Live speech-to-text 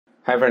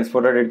Hi friends,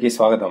 फोटोडिट की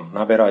स्वागतम।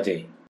 ना पेరు అజయ్।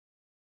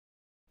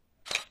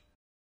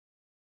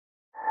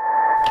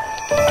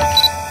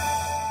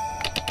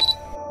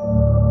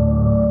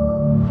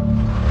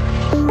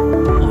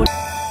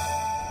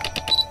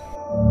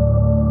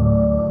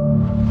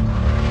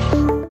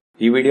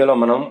 ఈ వీడియోలో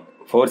మనం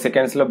 4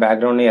 సెకండ్స్ లో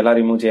బ్యాక్గ్రౌండ్ ని ఎలా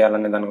రిమూవ్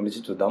చేయాలనే దాని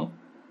గురించి చూద్దాం।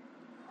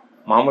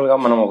 మామూలుగా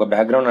మనం ఒక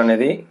బ్యాక్గ్రౌండ్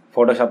అనేది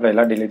ఫోటోషాప్ లో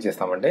ఎలా డిలీట్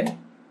చేస్తామంటే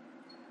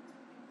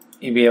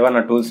ఇవి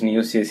ఏవన్నా టూల్స్ ని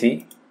యూస్ చేసి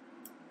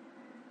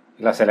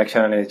ఇలా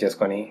సెలెక్షన్ అనేది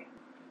చేసుకొని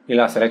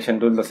ఇలా సెలెక్షన్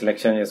టూల్ తో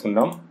సెలెక్షన్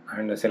చేసుకుంటాం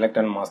అండ్ సెలెక్ట్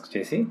అండ్ మాస్క్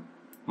చేసి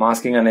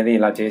మాస్కింగ్ అనేది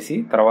ఇలా చేసి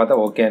తర్వాత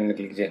ఓకే అని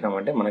క్లిక్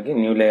చేసినామంటే మనకి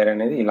న్యూ లేయర్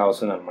అనేది ఇలా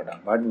వస్తుందన్నమాట।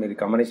 బట్ మీరు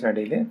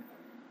గమనించినట్లయితే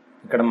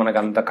ఇక్కడ మనకు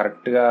అంత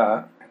కరెక్ట్ గా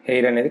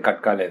హెయిర్ అనేది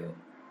కట్ కాలేదు।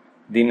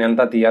 దీన్ని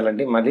అంతా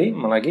తీయాలంటే మళ్ళీ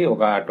మనకి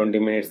ఒక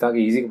 20 మినిట్స్ దాకా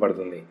ఈజీగా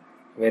పడుతుంది।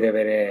 వేరే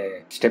వేరే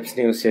స్టెప్స్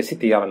ని యూస్ చేసి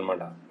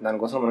తీయాలన్నమాట।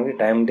 దానికోసం మనకి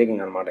టైం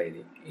టేకింగ్ అనమాట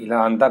ఇది। ఇలా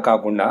అంతా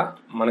కాకుండా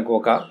మనకు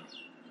ఒక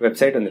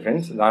వెబ్సైట్ ఉంది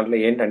ఫ్రెండ్స్, దాంట్లో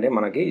ఏంటంటే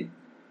మనకి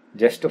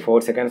జస్ట్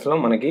 4 సెకండ్స్ లో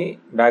మనకి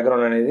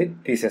బ్యాక్గ్రౌండ్ అనేది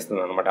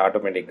తీసేస్తుంది అనమాట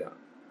ఆటోమేటిక్ గా।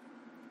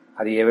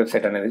 అది ఏ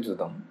వెబ్సైట్ అనేది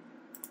చూద్దాం।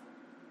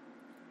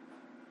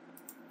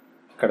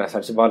 ఇక్కడ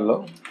సెర్చ్ బార్ లో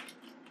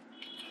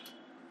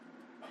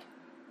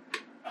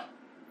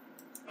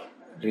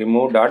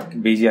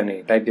remove.bg అని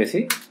టైప్ చేసి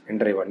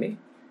ఎంటర్ ఇవ్వండి।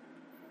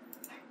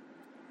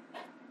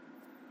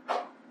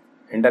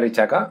 ఎంటర్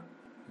ఇచ్చాక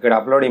ఇక్కడ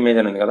అప్లోడ్ ఇమేజ్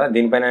అని ఉంది కదా,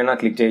 దీనిపైన అయినా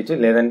క్లిక్ చేయొచ్చు,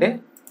 లేదంటే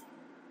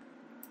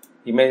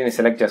ఇమేజ్ని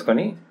సెలెక్ట్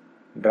చేసుకొని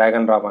డ్రాగ్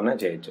అండ్ డ్రాప్ అన్న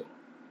చేయొచ్చు।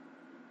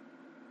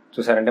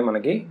 చూసారంటే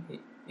మనకి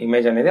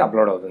ఇమేజ్ అనేది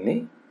అప్లోడ్ అవుతుంది।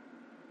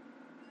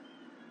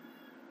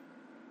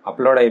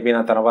 అప్లోడ్ అయిపోయిన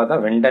తర్వాత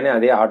వెంటనే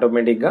అది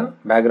ఆటోమేటిక్గా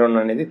బ్యాక్గ్రౌండ్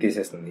అనేది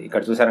తీసేస్తుంది।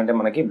 ఇక్కడ చూసారంటే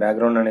మనకి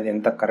బ్యాక్గ్రౌండ్ అనేది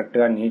ఎంత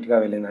కరెక్ట్గా నీట్గా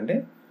వెళ్ళిందంటే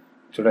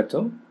చూడొచ్చు।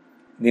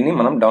 దీన్ని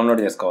మనం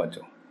డౌన్లోడ్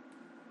చేసుకోవచ్చు।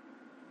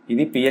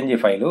 ఇది పిఎన్జి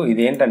ఫైలు।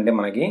 ఇది ఏంటంటే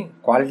మనకి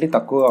క్వాలిటీ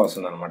తక్కువగా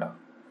వస్తుంది అనమాట।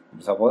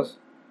 సపోజ్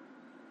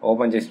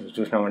ఓపెన్ చేసి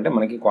చూసినామంటే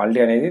మనకి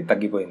క్వాలిటీ అనేది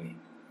తగ్గిపోయింది।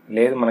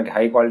 లేదు మనకి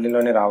హై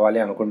క్వాలిటీలోనే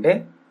రావాలి అనుకుంటే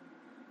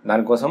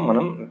దానికోసం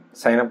మనం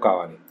సైన్అప్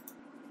కావాలి।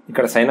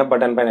 ఇక్కడ సైన్అప్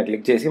బటన్ పైన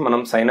క్లిక్ చేసి మనం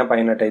సైన్అప్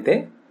అయినట్టయితే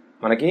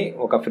మనకి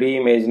ఒక ఫ్రీ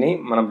ఇమేజ్ని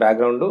మనం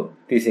బ్యాక్గ్రౌండ్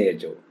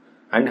తీసేయచ్చు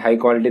అండ్ హై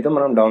క్వాలిటీతో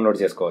మనం డౌన్లోడ్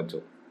చేసుకోవచ్చు।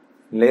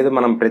 లేదు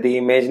మనం ప్రతి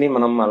ఇమేజ్ని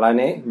మనం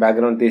అలానే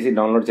బ్యాక్గ్రౌండ్ తీసి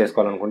డౌన్లోడ్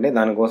చేసుకోవాలనుకుంటే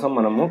దానికోసం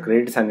మనము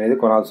క్రెడిట్స్ అనేది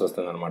కొనాల్సి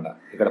వస్తుంది అనమాట।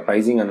 ఇక్కడ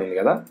ప్రైజింగ్ అని ఉంది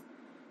కదా,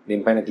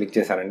 దీనిపైన క్లిక్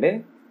చేశారంటే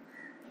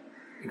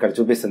ఇక్కడ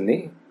చూపిస్తుంది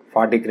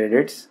 40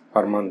 credits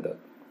per month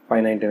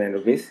 599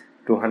 rupees,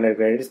 200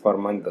 credits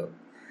per month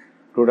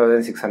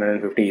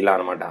 2650 ఇలా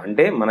అనమాట।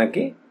 అంటే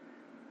మనకి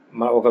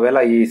ఒకవేళ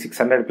ఈ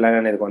 600 ప్లాన్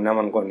అనేది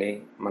కొన్నామనుకోండి,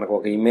 మనకు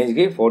ఒక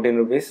ఇమేజ్కి 14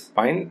 రూపీస్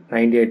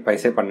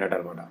 98 పడినట్టు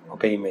అనమాట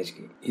ఒక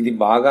ఇమేజ్కి। ఇది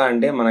బాగా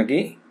అంటే మనకి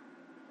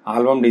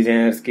ఆల్బమ్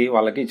డిజైనర్స్కి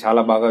వాళ్ళకి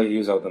చాలా బాగా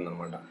యూజ్ అవుతుంది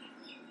అనమాట।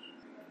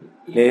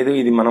 లేదు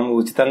ఇది మనం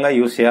ఉచితంగా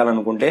యూజ్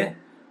చేయాలనుకుంటే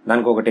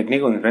దానికి ఒక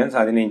టెక్నిక్ ఉంది ఫ్రెండ్స్,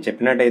 అది నేను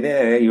చెప్పినట్టయితే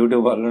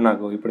యూట్యూబ్ వాళ్ళు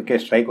నాకు ఇప్పటికే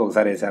స్ట్రైక్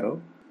ఒకసారి వేశారు।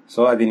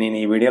 సో అది నేను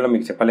ఈ వీడియోలో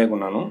మీకు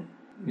చెప్పలేకున్నాను।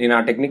 నేను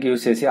ఆ టెక్నిక్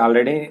యూజ్ చేసి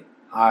ఆల్రెడీ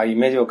ఆ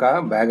ఇమేజ్ ఒక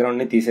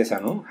బ్యాక్గ్రౌండ్ని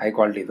తీసేశాను హై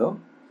క్వాలిటీతో।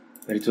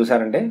 మీరు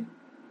చూసారంటే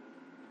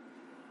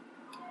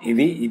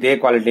ఇదే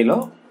క్వాలిటీలో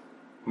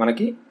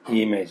మనకి ఈ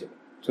ఇమేజ్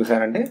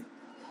చూసారంటే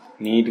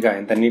నీట్గా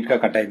ఎంత నీట్గా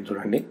కట్ అయింది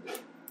చూడండి।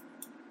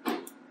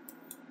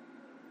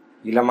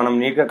 ఇలా మనం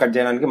నీట్గా కట్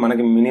చేయడానికి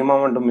మనకి మినిమం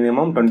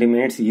 20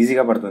 మినిట్స్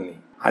ఈజీగా పడుతుంది।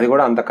 అది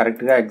కూడా అంత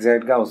కరెక్ట్గా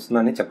ఎగ్జాక్ట్గా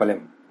వస్తుందని చెప్పలేం,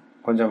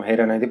 కొంచెం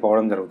హెయిర్ అనేది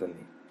పోవడం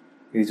జరుగుతుంది।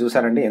 ఇది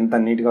చూసారంటే ఎంత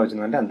నీట్గా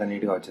వచ్చిందంటే అంత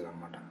నీట్గా వచ్చింది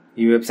అనమాట।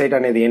 ఈ వెబ్సైట్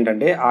అనేది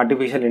ఏంటంటే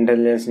ఆర్టిఫిషియల్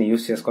ఇంటెలిజెన్స్ని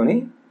యూస్ చేసుకొని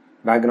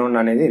బ్యాక్గ్రౌండ్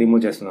అనేది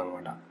రిమూవ్ చేస్తుంది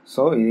అనమాట।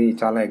 సో ఇది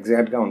చాలా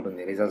ఎగ్జాక్ట్గా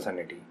ఉంటుంది రిజల్ట్స్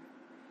అనేటివి।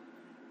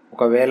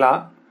 ఒకవేళ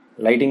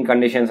లైటింగ్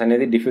కండిషన్స్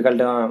అనేది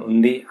డిఫికల్ట్గా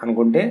ఉంది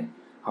అనుకుంటే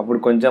అప్పుడు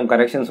కొంచెం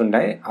కరెక్షన్స్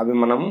ఉంటాయి, అవి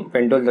మనం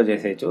పెన్ టూల్తో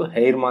చేసేయచ్చు।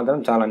 హెయిర్ మాత్రం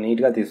చాలా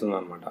నీట్గా తీస్తుంది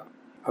అనమాట।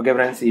 ఓకే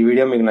ఫ్రెండ్స్, ఈ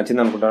వీడియో మీకు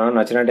నచ్చింది అనుకుంటున్నాను।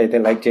 నచ్చినట్టయితే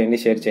లైక్ చేయండి,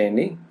 షేర్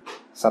చేయండి,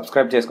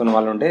 సబ్స్క్రైబ్ చేసుకున్న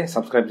వాళ్ళు ఉంటే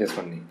సబ్స్క్రైబ్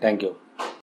చేసుకోండి। Thank you.